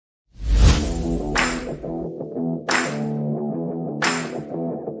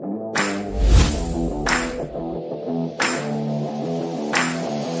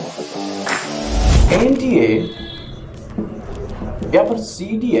NDA या फिर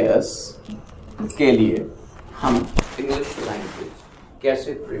CDS के लिए हम इंग्लिश लैंग्वेज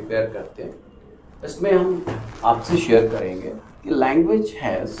कैसे प्रिपेयर करते हैं, इसमें हम आपसे शेयर करेंगे कि language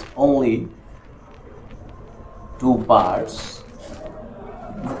has only 2 parts: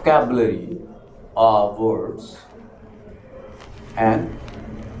 vocabulary or words and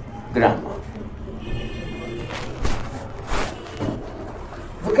grammar.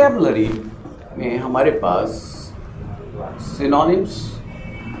 vocabulary में हमारे पास synonyms,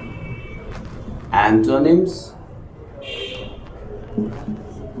 antonyms,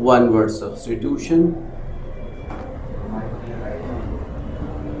 one word substitution,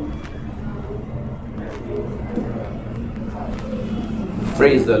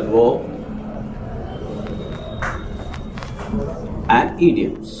 phrasal verb and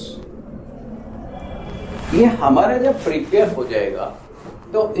idioms. ये हमारा जब प्रिपेयर हो जाएगा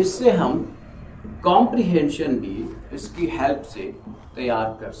तो इससे हम कॉम्प्रिहेंशन भी इसकी हेल्प से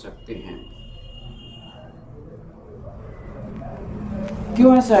तैयार कर सकते हैं।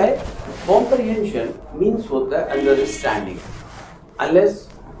 क्यों ऐसा है? कॉम्प्रिहेंशन मीन्स होता है understanding. Unless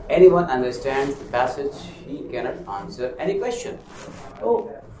anyone understands the passage he cannot answer any question.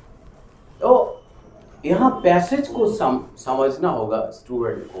 तो यहाँ पैसेज को समझना होगा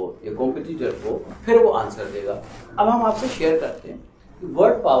स्टूडेंट को या कॉम्पिटिटर को, फिर वो आंसर देगा। अब हम आपसे शेयर करते हैं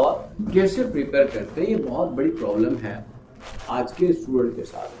वर्ड पावर कैसे प्रिपेयर करते हैं। ये बहुत बड़ी प्रॉब्लम है आज के स्टूडेंट के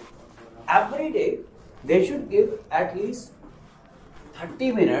साथ। Every day they should give at least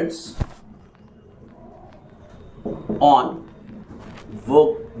 30 minutes on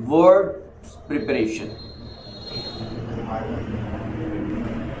word preparation.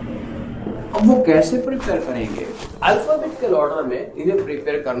 अब वो कैसे प्रिपेयर करेंगे? अल्फाबेटिकल ऑर्डर में इन्हें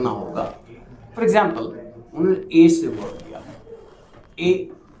प्रिपेयर करना होगा। फॉर एग्जाम्पल उन्होंने ए से वर्ड दिया, ए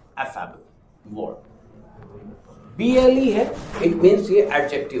अल्फाबेट वर्ड, BLE है, इट मीन्स ये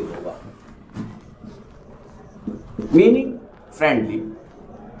एडजेक्टिव होगा। Meaning friendly,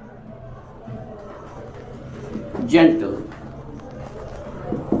 gentle,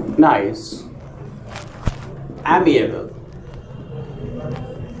 nice, amiable.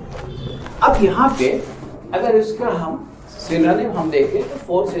 अब यहाँ पे अगर इसका हम सिनोनिम हम देखें तो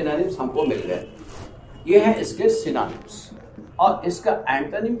 4 सिनोनिम्स हमको मिल गए। ये है इसके सिनोनिम्स। और इसका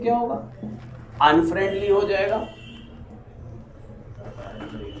एंटोनिम क्या होगा? अनफ्रेंडली हो जाएगा,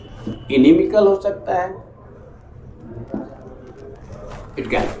 इनिमिकल हो सकता है, it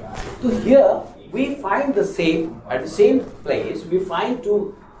can. So here we find the same at the same place. We find two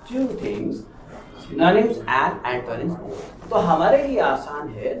things, synonyms and antonyms. तो हमारे लिए आसान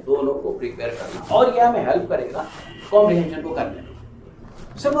है दोनों को प्रिपेयर करना, और यह हमें हेल्प करेगा कॉम्प्रिहेंशन को करने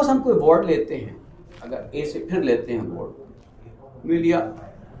में। सपोज हम कोई वर्ड लेते हैं, अगर ए से फिर लेते हैं वर्ड मिल गया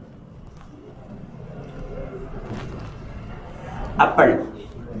एप्पल,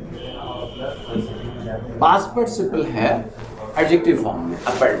 पास्ट पार्टिसिपल है एडजेक्टिव फॉर्म में,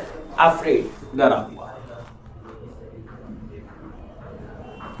 अपर्ड, अफ्रेड, डरा हुआ,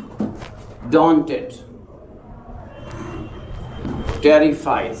 daunted,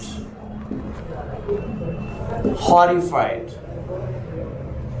 terrified, horrified,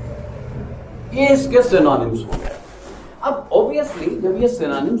 ये इसके सिनोनिम्स हो गए। अब ऑब्वियसली जब ये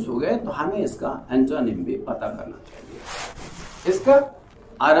सिनोनिम्स हो गए तो हमें इसका एंटोनिम भी पता करना चाहिए। इसका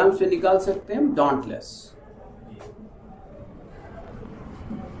आराम से निकाल सकते हैं हम, dauntless,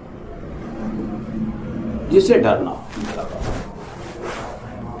 जिसे डरना।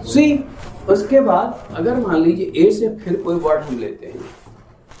 सी उसके बाद अगर मान लीजिए ए से फिर कोई वर्ड हम लेते हैं,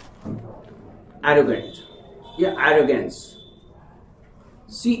 एरोगेंट या एरोगेंस,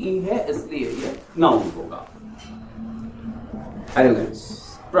 CE है इसलिए ये नाउन होगा। Arrogance,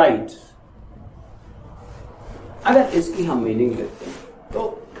 pride. अगर इसकी हम मीनिंग लेते हैं तो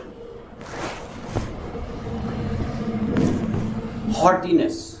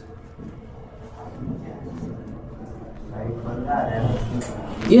हॉटीनेस,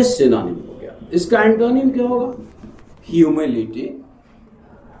 ये सिनोनिम हो गया। इसका एंटोनिम क्या होगा? ह्यूमिलिटी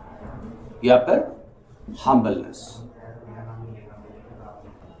या फिर हम्बलनेस।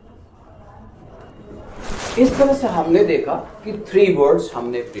 इस तरह से हमने देखा कि 3 वर्ड्स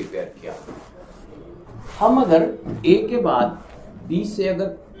हमने प्रिपेयर किया। हम अगर ए के बाद बी से अगर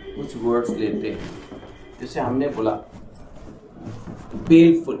कुछ वर्ड्स लेते हैं, जैसे हमने बोला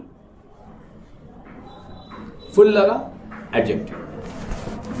पेलफुल, फुल लगा एडजेक्टिव,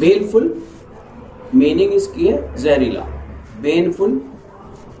 बेलफुल मीनिंग इसकी है जहरीला, पेनफुल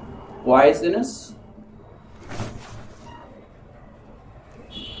पॉइजनस,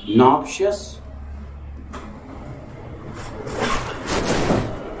 नॉक्शियस,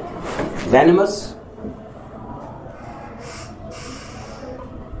 venomous,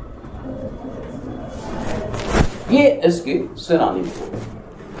 ये इसके सिनोनिम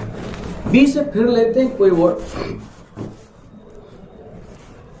हो। बी से फिर लेते हैं कोई वर्ड,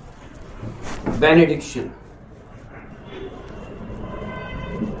 बेनेडिक्शन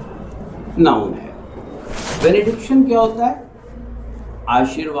नाउन है। बेनेडिक्शन क्या होता है?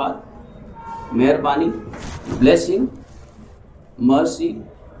 आशीर्वाद, मेहरबानी, ब्लेसिंग, मर्सी,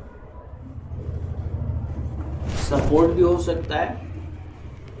 सपोर्ट भी हो सकता है।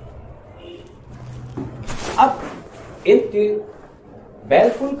 अब इन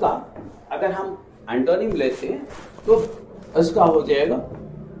बेलफुल का अगर हम एंटोनिम लेते हैं तो इसका हो जाएगा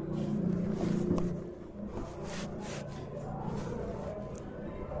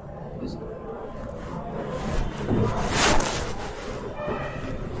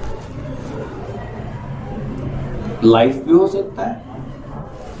लाइफ भी हो सकता है,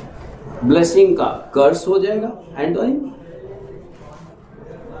 ब्लेसिंग का कर्स हो जाएगा एंटोनिम।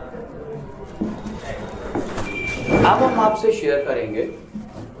 अब हम आपसे शेयर करेंगे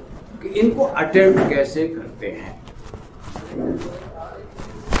कि इनको अटेम्प्ट कैसे करते हैं।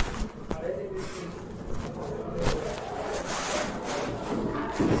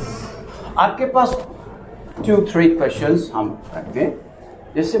 आपके पास 2-3 क्वेश्चंस हम रखते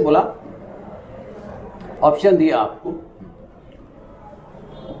हैं। जैसे बोला, ऑप्शन दिया आपको,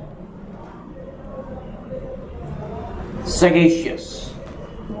 सगेशियस।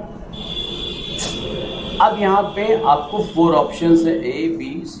 अब यहां पे आपको 4 ऑप्शन है, A, B,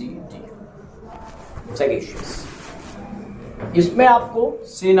 C, D। Sagacious, इसमें आपको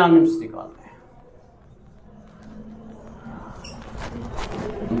सिनोनिम्स निकालना है।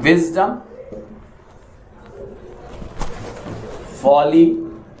 Wisdom, folly,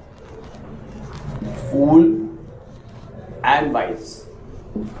 fool and wise.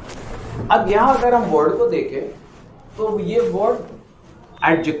 अब यहां अगर हम वर्ड को देखें तो ये वर्ड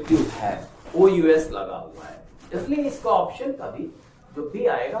एडजेक्टिव है, OUS लगा हुआ है, इसलिए इसका ऑप्शन कभी जो भी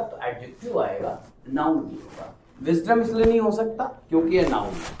आएगा तो एडजेक्टिव आएगा, नाउन नहीं होगा। विजडम इसलिए नहीं हो सकता क्योंकि ये नाउन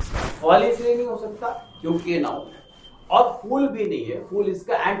है, फॉल इसलिए नहीं हो सकता क्योंकि ये नाउन है, और फूल भी नहीं है, फूल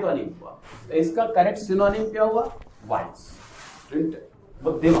इसका एंटोनिम हुआ। तो इसका करेक्ट सिनोनिम क्या हुआ? वाइज,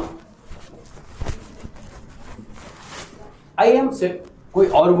 बुद्धिमान। आइए हम से कोई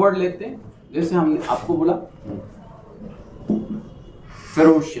और वर्ड लेते हैं। जैसे हमने आपको बोला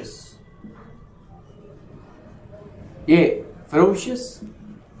फेरोशियस, ये फेरोशियस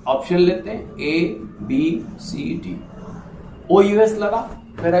ऑप्शन लेते हैं, A, B, C, D। OUS लगा,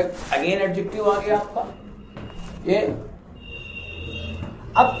 फिर अगेन एडजेक्टिव आ गया आपका ये।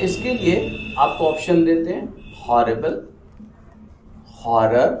 अब इसके लिए आपको ऑप्शन देते हैं, हॉरिबल,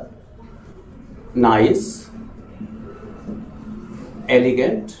 हॉरर, नाइस,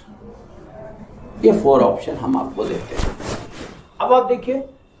 एलिगेंट। ये 4 ऑप्शन हम आपको देते हैं। अब आप देखिए,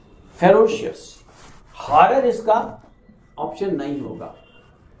 फेरोशियस, हॉरर इसका ऑप्शन नहीं होगा,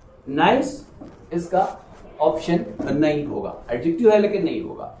 नाइस इसका ऑप्शन नहीं होगा, एडजेक्टिव है लेकिन नहीं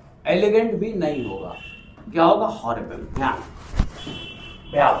होगा, एलिगेंट भी नहीं होगा, क्या होगा? हॉरिबल,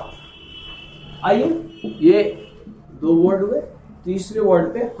 भयावह। आइए, ये 2 वर्ड हुए। तीसरे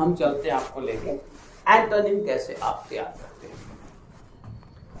वर्ड पे हम चलते हैं, आपको लेके एंटोनिम कैसे आप तैयार करते हैं।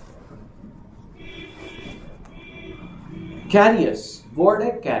 कैरियस, वर्ड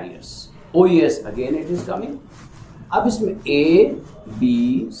है कैरियस, OES again it is coming. अब इसमें A, B,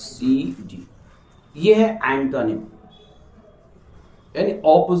 C, D, ये है एंटोनिम, यानी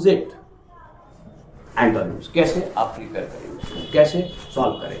ऑपोजिट एंटोनिम्स। कैसे आप प्रिपेयर करेंगे, कैसे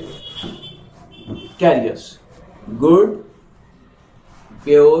सॉल्व करेंगे? कैरियस, good,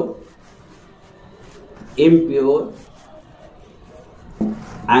 pure, impure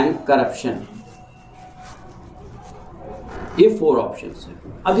and corruption, ये 4 ऑप्शंस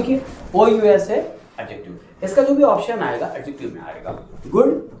हैं। अब देखिए, OUS है एडजेक्टिव, इसका जो भी ऑप्शन आएगा एडजेक्टिव में आएगा।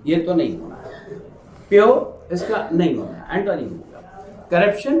 गुड ये तो नहीं होना है, प्योर इसका नहीं होना है, एंटोनिम होगा,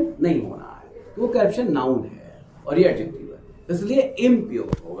 करप्शन नहीं होना है, तो वो करप्शन नाउन है और ये एडजेक्टिव है, इसलिए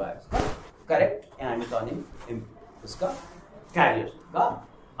इम्प्योर होगा इसका करेक्ट एंटोनिम, इसका कैरियस का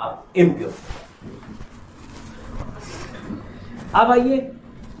आप इम्प्योर। अब आइए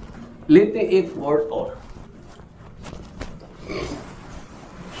लेते हैं एक वर्ड और,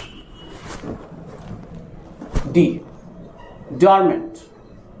 डी, डॉर्मेंट।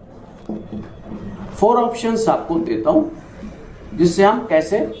 4 ऑप्शंस आपको देता हूं जिससे हम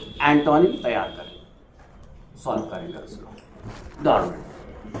कैसे एंटोनिम तैयार करें, सॉल्व करेंगे इसको। Dormant,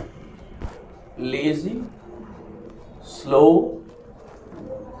 lazy, slow,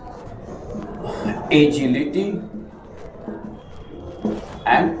 agility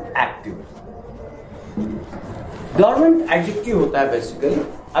and active. Dormant adjective होता है बेसिकली।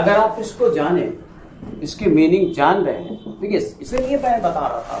 अगर आप इसको जाने इसकी मीनिंग जान रहे हैं, देखिए इसलिए मैं बता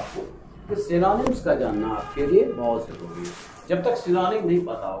रहा था आपको कि सिनोनिम्स का जानना आपके लिए बहुत जरूरी है। जब तक सिनोनिम नहीं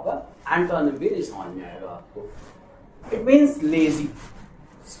पता होगा एंटोनिम भी नहीं समझ में आएगा आपको। It means lazy,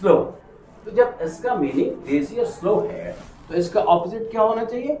 slow. तो जब इसका मीनिंग लेजी और स्लो है तो इसका ऑपोजिट क्या होना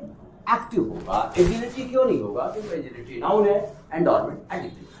चाहिए? एक्टिव होगा। एजिलिटी क्यों नहीं होगा? क्योंकि एजिलिटी नाउन है, एंडोर्मेंट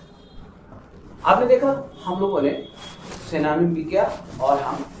एडजेक्टिव। आपने देखा हम लोगों ने सिनोनिम भी किया और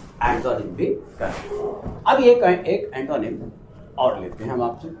हम एंटोनिम भी कर। अब एक एंटोनिम और लेते हैं हम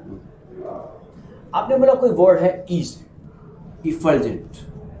आपसे। आपने बोला कोई वर्ड है ease, effulgent,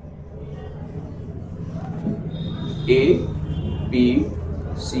 A B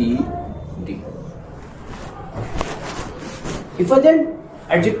C D। Effulgent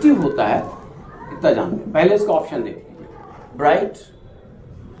adjective होता है, इतना जानते हैं। पहले इसका ऑप्शन देख लीजिए, ब्राइट,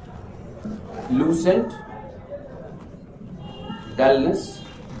 लूसेंट, डलनेस,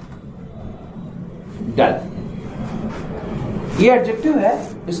 डल। ये एडजेक्टिव है,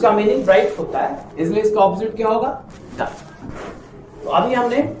 इसका मीनिंग ब्राइट होता है, इसलिए इसका ऑपोजिट क्या होगा? डल। तो अभी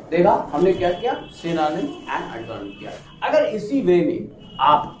हमने देखा, हमने क्या किया? सिनोनिम एंड एंटोनिम किया। अगर इसी वे में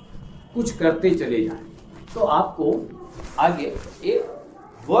आप कुछ करते चले जाएं तो आपको आगे एक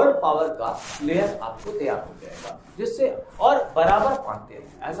वर्ड पावर का लेयर आपको तैयार हो जाएगा, जिससे और बराबर पढ़ते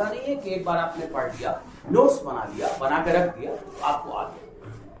हैं। ऐसा नहीं है कि एक बार आपने पढ़ लिया, नोट्स बना लिया, बना कर रख दिया तो आपको आ गया।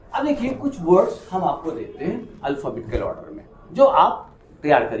 अब देखिए कुछ वर्ड्स हम आपको देते हैं अल्फाबेटिकल ऑर्डर में, जो आप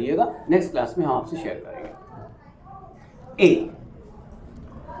तैयार करिएगा। नेक्स्ट क्लास में हम आपसे शेयर करेंगे। ए,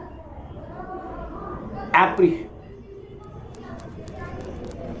 apprehend,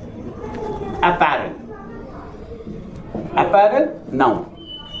 apparel, apparel noun,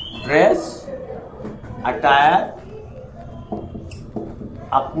 dress, attire,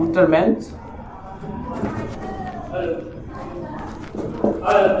 accoutrement,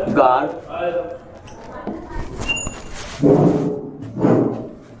 garb,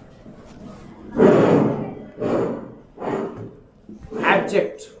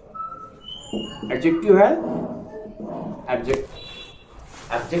 adject, adjective है, adject,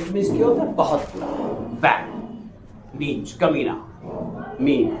 एब्जेक्ट मीन्स क्या होता है? बहुत बुरा, बैड, नीच, कमीना,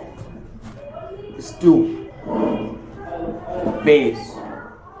 मीन, स्टू, बेस,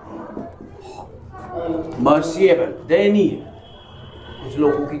 मर्सिएबल, दयनीय। कुछ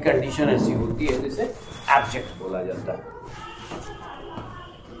लोगों की कंडीशन ऐसी होती है जिसे एब्जेक्ट बोला जाता है।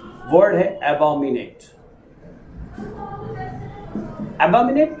 वर्ड है एबोमिनेट।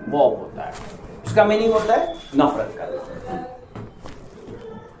 एबोमिनेट वर्ब होता है, इसका मीनिंग होता है नफरत करना।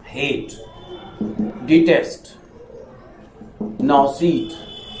 hate, detest, nauseate,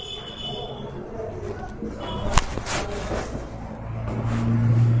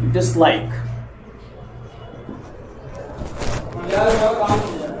 dislike।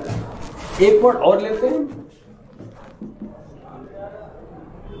 एक वर्ड और लेते हैं,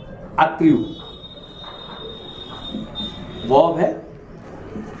 accrue, verb है,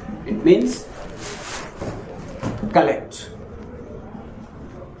 it means collect,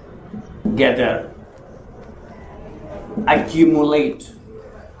 gather, accumulate,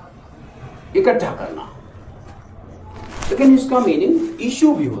 इकट्ठा करना। लेकिन इसका मीनिंग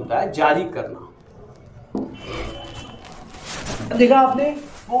इशू भी होता है, जारी करना। देखा आपने,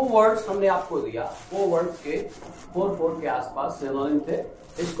 4 वर्ड्स हमने आपको दिया, 4 वर्ड्स के 4 के आसपास सिनोनिम थे।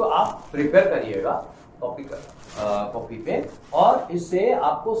 इसको आप प्रिपेयर करिएगा कॉपी पे, और इससे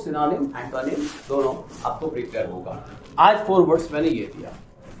आपको सिनोनिम एंटोनिम दोनों आपको प्रिपेयर होगा। आज 4 वर्ड्स मैंने ये दिया।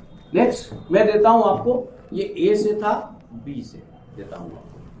 नेक्स्ट मैं देता हूं आपको, ये ए से था, बी से देता हूं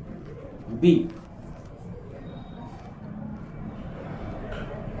आपको। बी,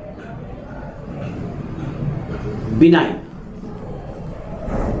 बिनाइन,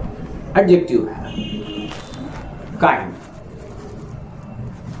 एडजेक्टिव है, काइंड,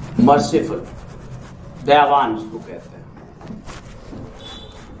 मर्सीफुल, दयावान इसको कहते हैं,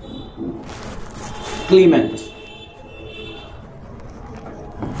 क्लीमेंट,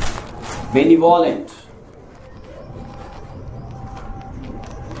 बेनिवोलेंट,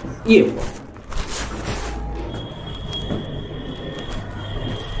 ये हुआ।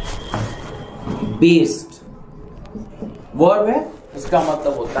 बेस्ड वर्ब है, इसका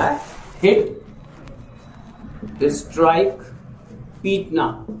मतलब होता है हिट, स्ट्राइक, पीटना,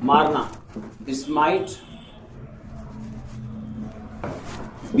 मारना, स्माइट,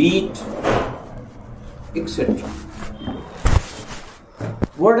 बीट, एक्सेट्रा।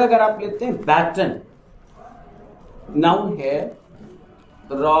 वर्ड अगर आप लेते हैं बैटन, नाउन है,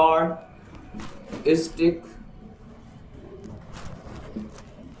 रॉड, स्टिक,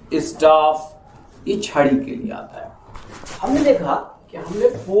 स्टाफ, ये छड़ी के लिए आता है। हमने देखा कि हमने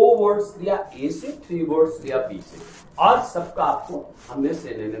 4 वर्ड्स दिया ए से, 3 वर्ड्स दिया बी से, और सबका आपको हमने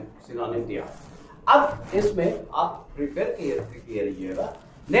सिनोनिम दिया। अब इसमें आप प्रिपेयर कीजिएगा,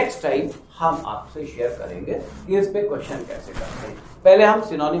 नेक्स्ट टाइम हम आपसे शेयर करेंगे कि इस पे क्वेश्चन कैसे करते हैं। पहले हम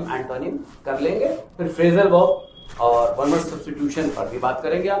सिनोनिम एंटोनिम कर लेंगे, फिर फ्रेजल वर्ब और वन वर्ड सब्स्टिट्यूशन पर भी बात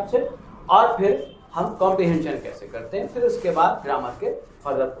करेंगे आपसे, और फिर हम कॉम्प्रिहेंशन कैसे करते हैं, फिर उसके बाद ग्रामर के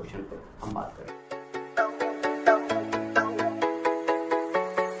फर्दर क्वेश्चन पे हम बात करेंगे।